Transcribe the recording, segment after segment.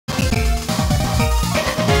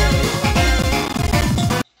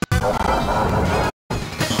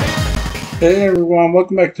Hey everyone,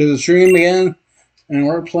 welcome back to the stream again, and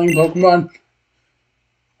we're playing Pokemon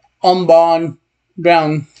Unbound,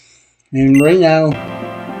 and right now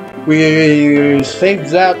we saved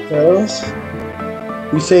Zapdos,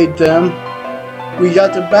 we saved them, we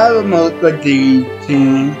got the battle mode like the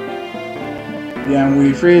team, yeah, and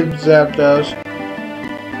we freed Zapdos,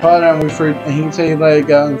 caught him, and he said let it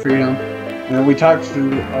go and freed him, and then we talked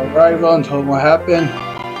to our rival and told him what happened,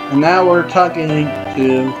 and now we're talking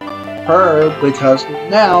to her because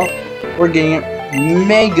now we're getting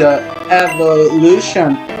Mega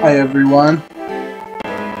Evolution. Hi everyone.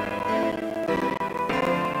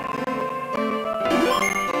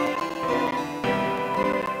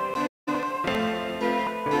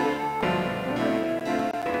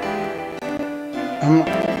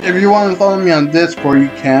 If you want to follow me on Discord, you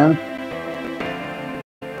can.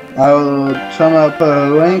 I will somehow put a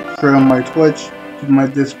link from my Twitch to my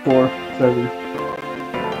Discord server.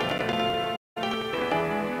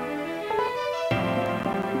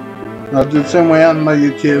 I'll do the same way on my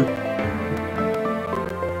YouTube.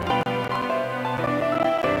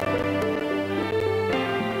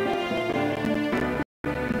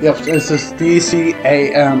 Yep, this is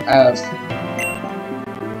DCAMS.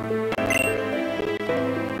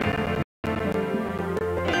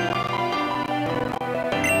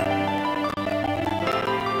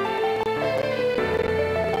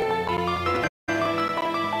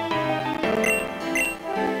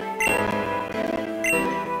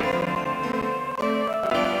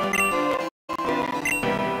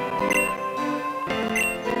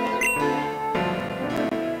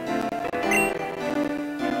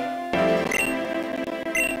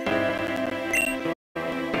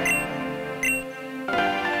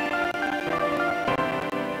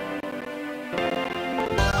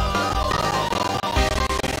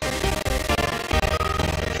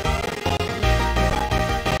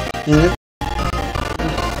 Mm-hmm.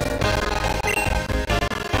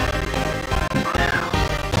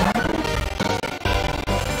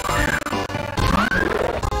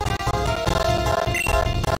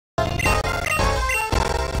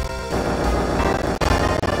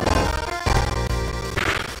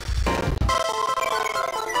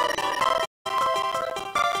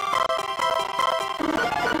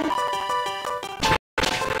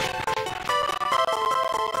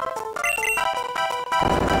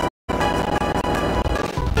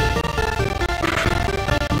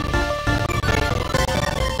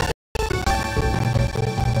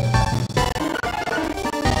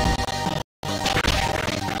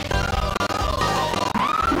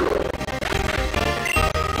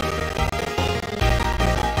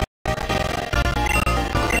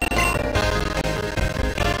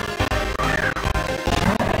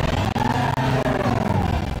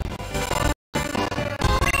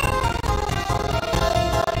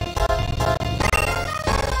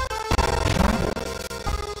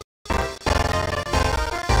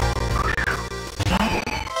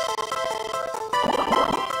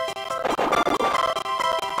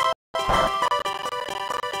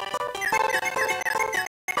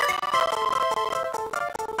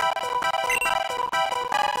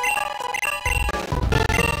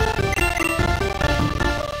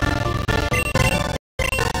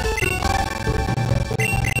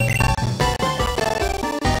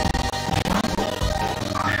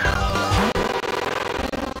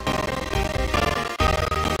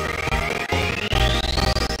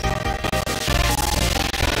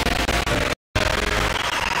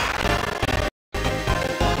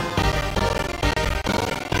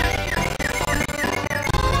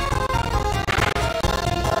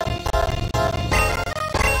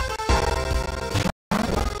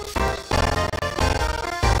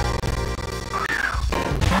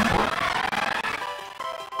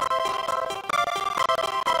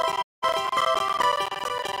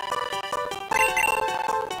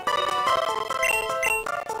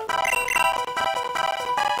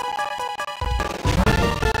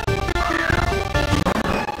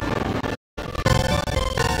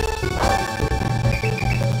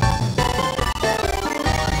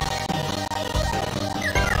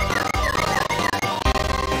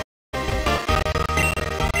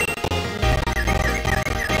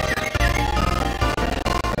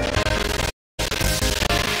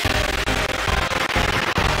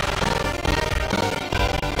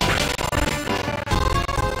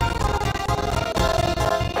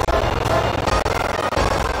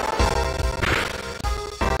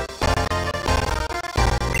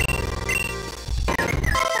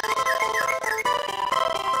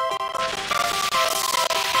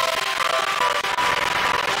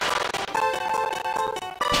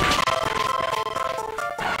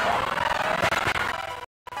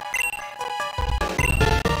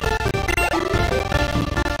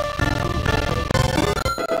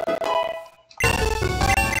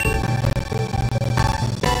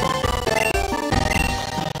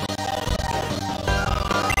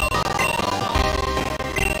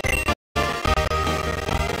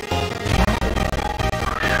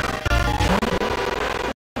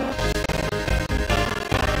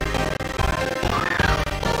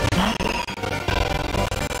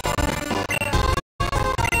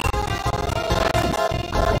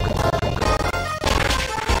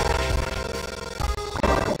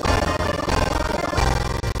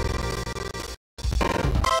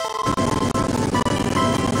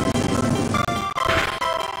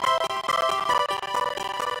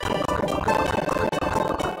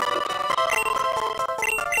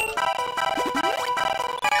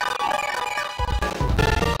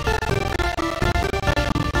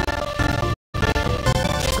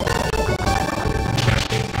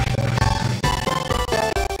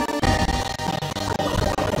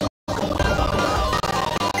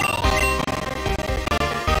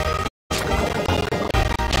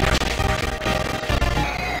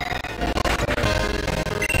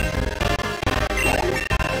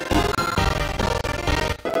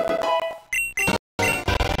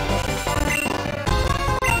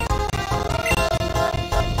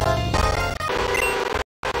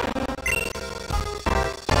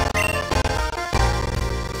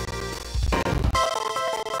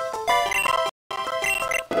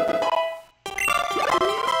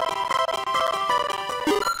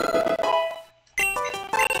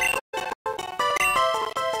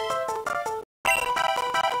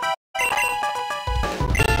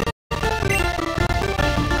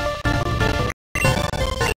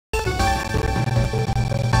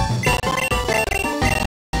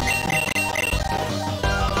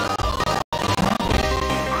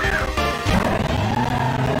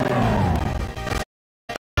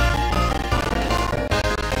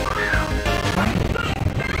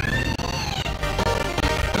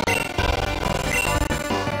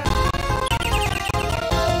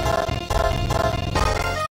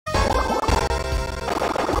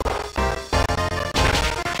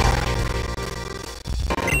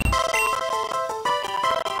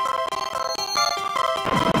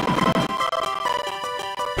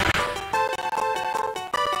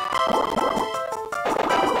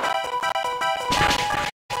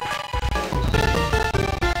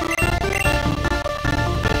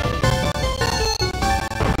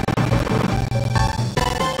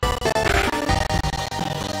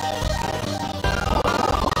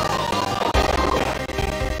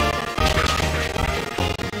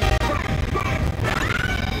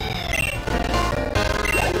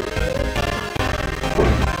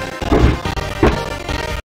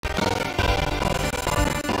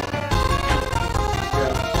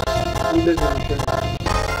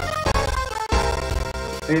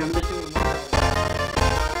 Hey, I'm missing one.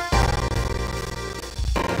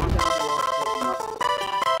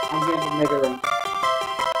 I'm getting the Mega Run.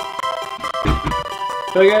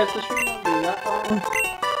 So guys, this should not be that long.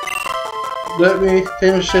 Let me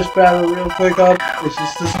finish this battle real quick up. It's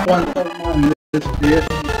just this one Pokemon. This will be it.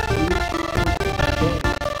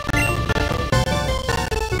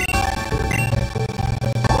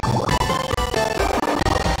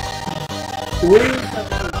 We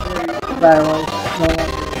have a great battle.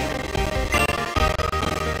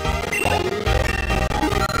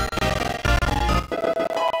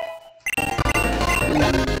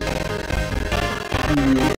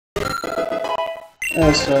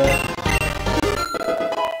 Yes,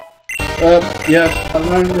 yes, I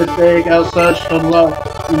learned this mistake outside some love.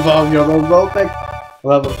 Involve your low Vulpix.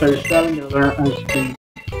 Level 37, you learn Ice Speed.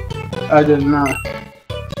 I did not. I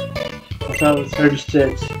thought it was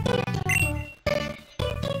 36.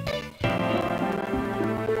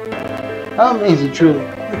 How amazing, truly,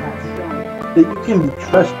 that you can be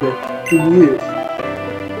trusted to use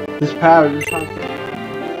this power, this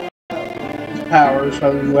power is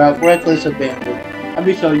something without reckless abandon. I'll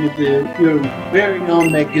be showing you your very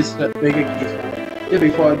own Mega Keystone. Just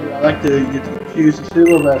before I do, I like to choose a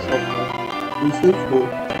suitable vessel for this is cool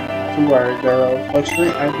to where they're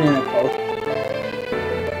functionally identical.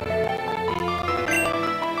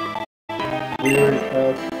 Weird,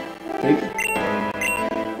 big.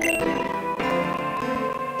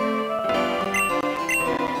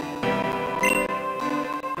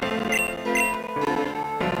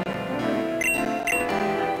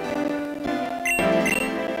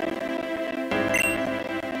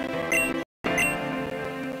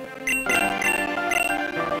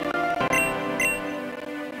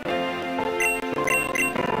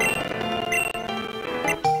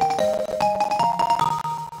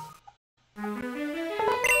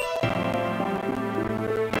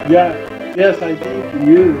 Yes, I think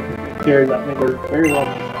you carry that nigga very well.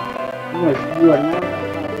 You are not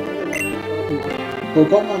for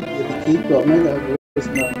Pokemon to keep up, Mega is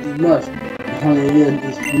not. You must. Honey,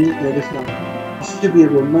 this unique Mega not. You should be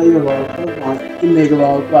able to Mega Evolve Pokemon in Mega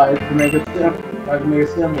Evolve 5 to Mega Sim, like Mega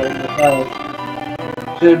Sim in the files.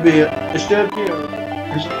 It should appear a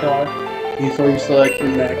star before you select your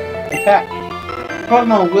next attack.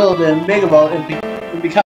 Pokemon will then Mega Evolve and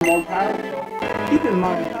become more powerful. Keep in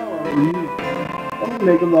mind how you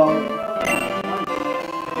Mega Evolve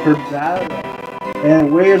per battle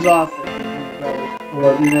and wears off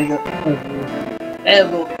or Mega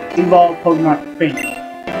Evolve Pokemon Finish.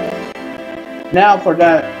 Now for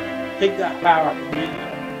that, take that power from me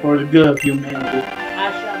for the good of humanity.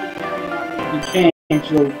 I shall be carrying out to change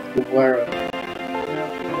the world.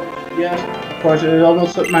 Yes, of course, it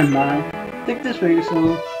almost slipped my mind. Take this Mega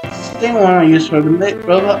Stone. They want to use for the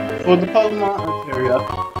Pokemon area.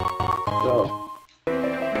 So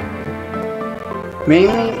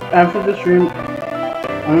mainly after the stream,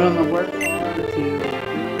 I'm gonna work to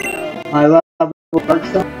my level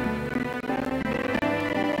Garchomp.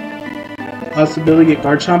 Possibility to get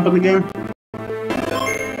Garchomp in the game.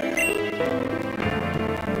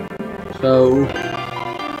 So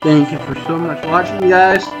thank you for so much watching,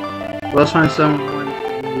 guys. Let's find someone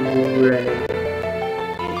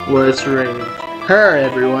let's rate her,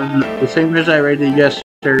 everyone. The same as I rated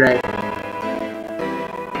yesterday.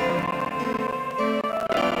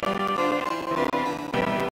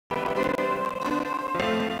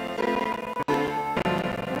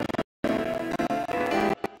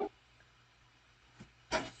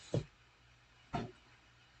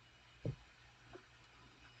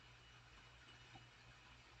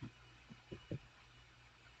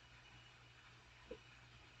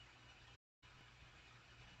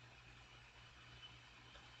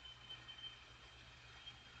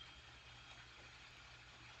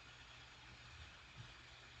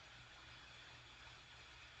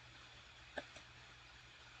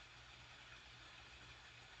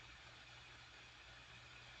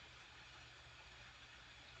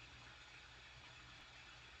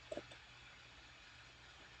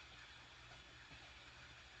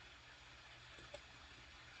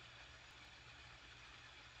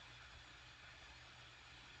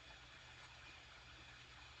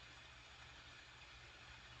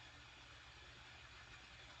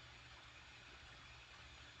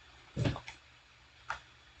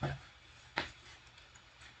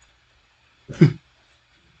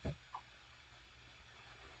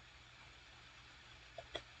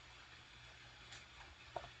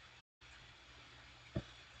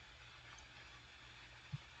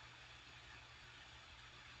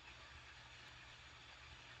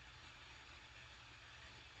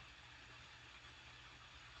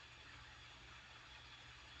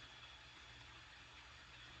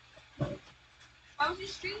 How's your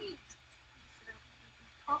stream?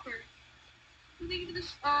 Proper. So thank you for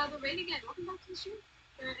the raid again. Welcome back to the stream.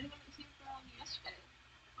 For anyone that came from yesterday.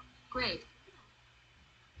 Great.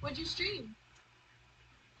 What'd you stream?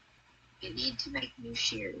 I need to make new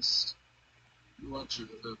shears. You want your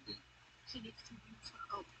cookie? He needs to use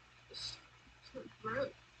help. It's rude.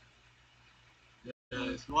 Yeah,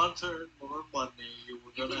 if you want to earn more money,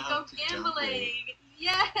 we're You gonna can have go to gambling. gamble.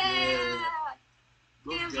 Yeah.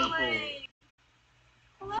 Go Gambling.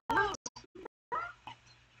 Hello.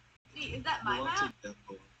 See, is that gamble. my You want map? to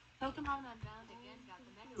gamble. Pokemon Unbound again got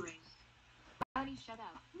the mega ring. Brownie, shut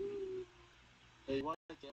up. Hey, you want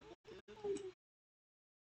to gamble?